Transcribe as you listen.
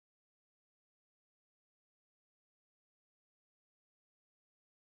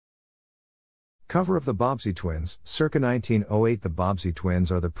Cover of the Bobbsey Twins, circa 1908. The Bobbsey Twins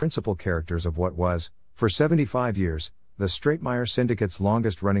are the principal characters of what was, for 75 years, the Stratemeyer Syndicate's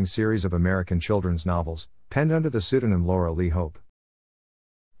longest-running series of American children's novels, penned under the pseudonym Laura Lee Hope.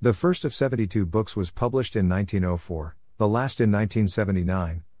 The first of 72 books was published in 1904, the last in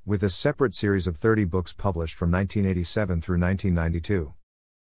 1979, with a separate series of 30 books published from 1987 through 1992.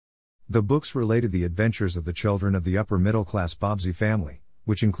 The books related the adventures of the children of the upper-middle-class Bobbsey family,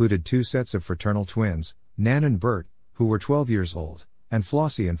 which included two sets of fraternal twins, Nan and Bert, who were 12 years old, and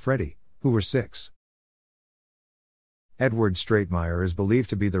Flossie and Freddie, who were 6. Edward Stratemeyer is believed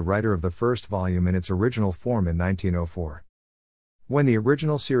to be the writer of the first volume in its original form in 1904. When the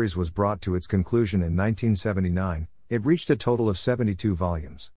original series was brought to its conclusion in 1979, it reached a total of 72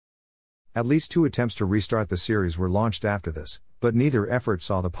 volumes. At least 2 attempts to restart the series were launched after this, but neither effort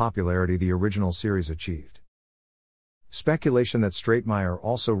saw the popularity the original series achieved. Speculation that Stratemeyer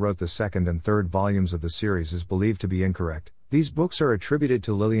also wrote the second and third volumes of the series is believed to be incorrect. These books are attributed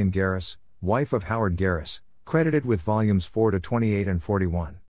to Lillian Garris, wife of Howard Garris, credited with volumes 4 to 28 and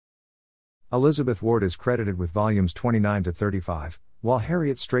 41. Elizabeth Ward is credited with volumes 29 to 35, while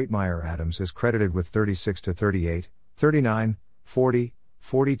Harriet Stratemeyer Adams is credited with 36 to 38, 39, 40,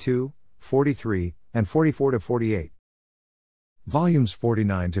 42, 43, and 44 to 48. Volumes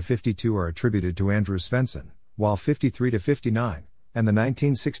 49 to 52 are attributed to Andrew Svensson, while 53 to 59, and the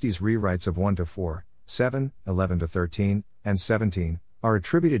 1960s rewrites of 1 to 4, 7, 11 to 13, and 17, are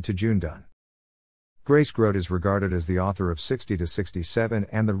attributed to June Dunn. Grace Grote is regarded as the author of 60 to 67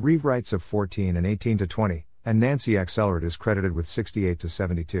 and the rewrites of 14 and 18 to 20, and Nancy Axelrod is credited with 68 to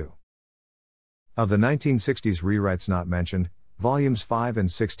 72. Of the 1960s rewrites not mentioned, volumes 5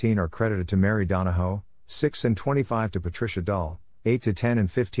 and 16 are credited to Mary Donahoe, 6 and 25 to Patricia Dahl, 8 to 10 and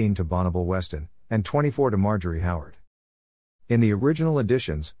 15 to Bonnabel Weston, and 24 to Marjorie Howard. In the original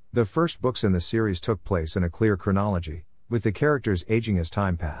editions, the first books in the series took place in a clear chronology, with the characters aging as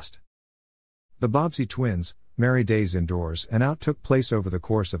time passed. The Bobbsey Twins, Merry Days Indoors and Out took place over the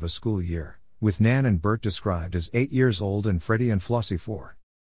course of a school year, with Nan and Bert described as 8 years old and Freddie and Flossie 4.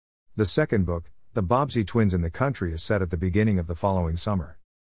 The second book, The Bobbsey Twins in the Country, is set at the beginning of the following summer.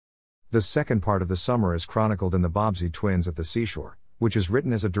 The second part of the summer is chronicled in The Bobbsey Twins at the Seashore, which is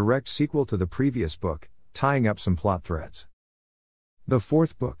written as a direct sequel to the previous book, tying up some plot threads. The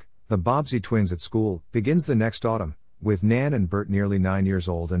fourth book, The Bobbsey Twins at School, begins the next autumn, with Nan and Bert nearly 9 years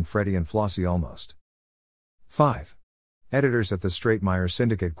old and Freddie and Flossie almost 5. Editors at the Stratemeyer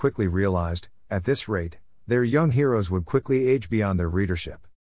Syndicate quickly realized, at this rate, their young heroes would quickly age beyond their readership.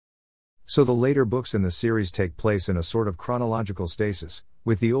 So the later books in the series take place in a sort of chronological stasis,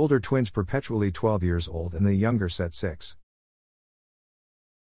 with the older twins perpetually 12 years old and the younger set 6.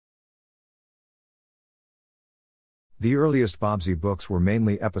 The earliest Bobbsey books were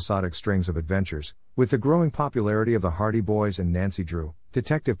mainly episodic strings of adventures. With the growing popularity of the Hardy Boys and Nancy Drew,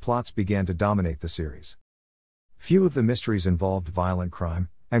 detective plots began to dominate the series. Few of the mysteries involved violent crime,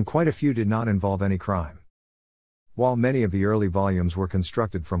 and quite a few did not involve any crime. While many of the early volumes were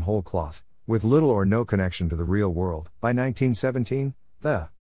constructed from whole cloth, with little or no connection to the real world, by 1917, the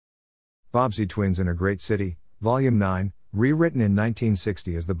Bobbsey Twins in a Great City, Volume 9, rewritten in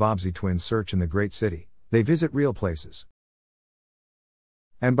 1960 as the Bobbsey Twins Search in the Great City, they visit real places.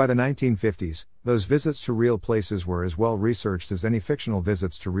 And by the 1950s, those visits to real places were as well researched as any fictional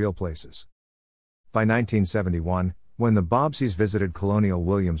visits to real places. By 1971, when the Bobbseys visited colonial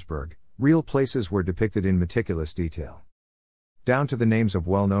Williamsburg, real places were depicted in meticulous detail, down to the names of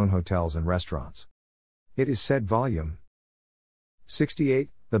well-known hotels and restaurants. It is said Volume 68,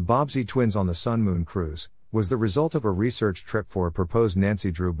 The Bobbsey Twins on the Sun Moon Cruise, was the result of a research trip for a proposed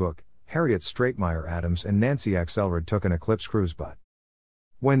Nancy Drew book. Harriet Stratemeyer Adams and Nancy Axelrod took an Eclipse cruise, but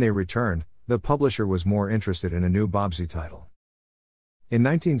when they returned, the publisher was more interested in a new Bobbsey title. In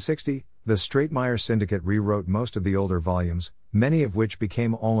 1960, the Stratemeyer Syndicate rewrote most of the older volumes, many of which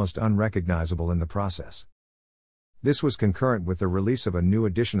became almost unrecognizable in the process. This was concurrent with the release of a new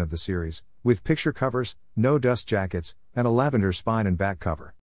edition of the series, with picture covers, no dust jackets, and a lavender spine and back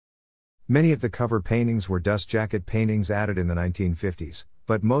cover. Many of the cover paintings were dust jacket paintings added in the 1950s,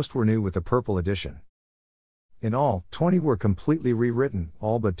 but most were new with the purple edition. In all, 20 were completely rewritten,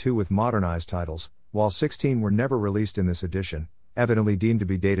 all but 2 with modernized titles, while 16 were never released in this edition, evidently deemed to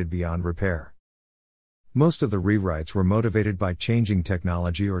be dated beyond repair. Most of the rewrites were motivated by changing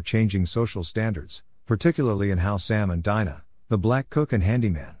technology or changing social standards, particularly in how Sam and Dinah, the black cook and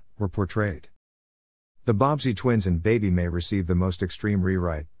handyman, were portrayed. The Bobbsey Twins and Baby may receive the most extreme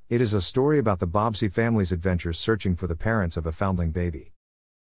rewrite. It is a story about the Bobbsey family's adventures searching for the parents of a foundling baby.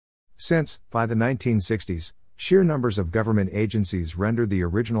 Since, by the 1960s, Sheer numbers of government agencies rendered the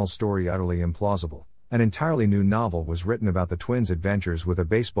original story utterly implausible. An entirely new novel was written about the twins' adventures with a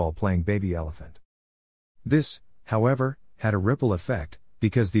baseball-playing baby elephant. This, however, had a ripple effect,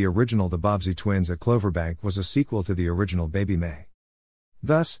 because the original The Bobbsey Twins at Cloverbank was a sequel to the original Baby May.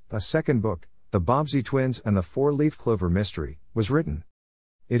 Thus, a second book, The Bobbsey Twins and the Four-Leaf Clover Mystery, was written.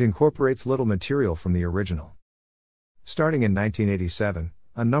 It incorporates little material from the original. Starting in 1987,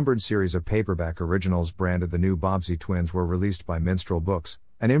 a numbered series of paperback originals branded The New Bobbsey Twins were released by Minstrel Books,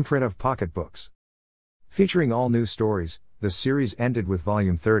 an imprint of Pocket Books. Featuring all new stories, the series ended with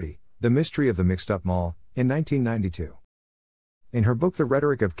Volume 30, The Mystery of the Mixed-Up Mall, in 1992. In her book The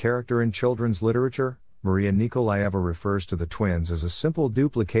Rhetoric of Character in Children's Literature, Maria Nikolaeva refers to the twins as a simple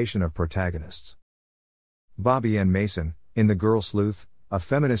duplication of protagonists. Bobby N. Mason, in The Girl Sleuth, A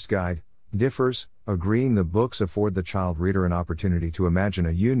Feminist Guide, differs, agreeing the books afford the child reader an opportunity to imagine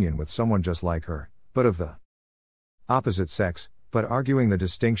a union with someone just like her, but of the opposite sex, but arguing the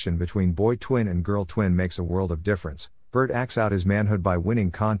distinction between boy twin and girl twin makes a world of difference. Bert acts out his manhood by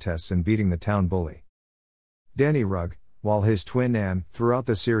winning contests and beating the town bully. Danny Rugg, while his twin Nan, throughout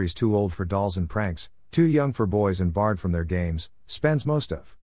the series too old for dolls and pranks, too young for boys and barred from their games, spends most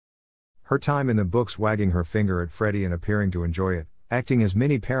of her time in the books wagging her finger at Freddie and appearing to enjoy it, acting as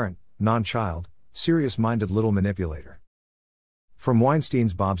mini-parent, non-child, serious-minded little manipulator. From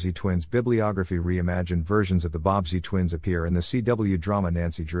Weinstein's Bobbsey Twins bibliography, reimagined versions of the Bobbsey Twins appear in the CW drama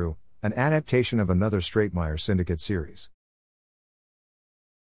Nancy Drew, an adaptation of another Stratemeyer Syndicate series.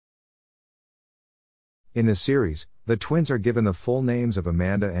 In the series, the twins are given the full names of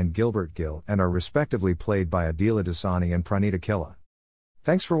Amanda and Gilbert Gill and are respectively played by Adila Dasani and Pranita Killa.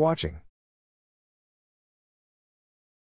 Thanks for watching.